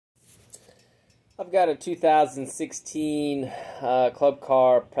I've got a 2016 club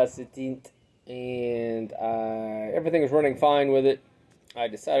car precedent, and everything was running fine with it. I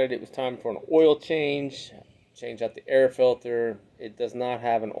decided it was time for an oil change. Change out the air filter. It does not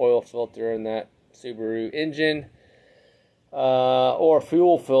have an oil filter in that Subaru engine, or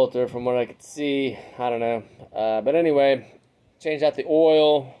fuel filter from what I could see. I don't know. But anyway, changed out the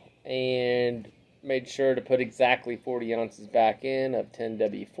oil and made sure to put exactly 40 ounces back in of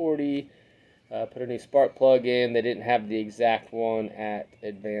 10W40. Put a new spark plug in. They didn't have the exact one at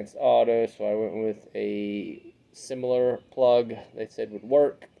Advanced Auto, so I went with a similar plug they said would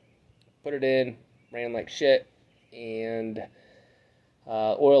work. Put it in, ran like shit, and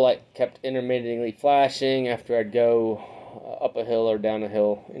oil light kept intermittently flashing after I'd go up a hill or down a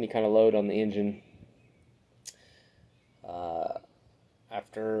hill, any kind of load on the engine.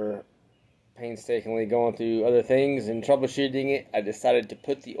 After painstakingly going through other things and troubleshooting it, I decided to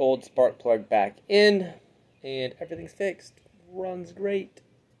put the old spark plug back in, and everything's fixed. Runs great,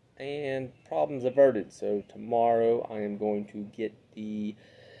 and problems averted. So tomorrow I am going to get the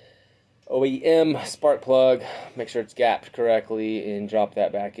OEM spark plug, make sure it's gapped correctly, and drop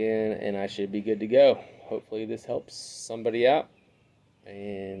that back in, and I should be good to go. Hopefully this helps somebody out,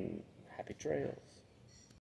 and happy trails.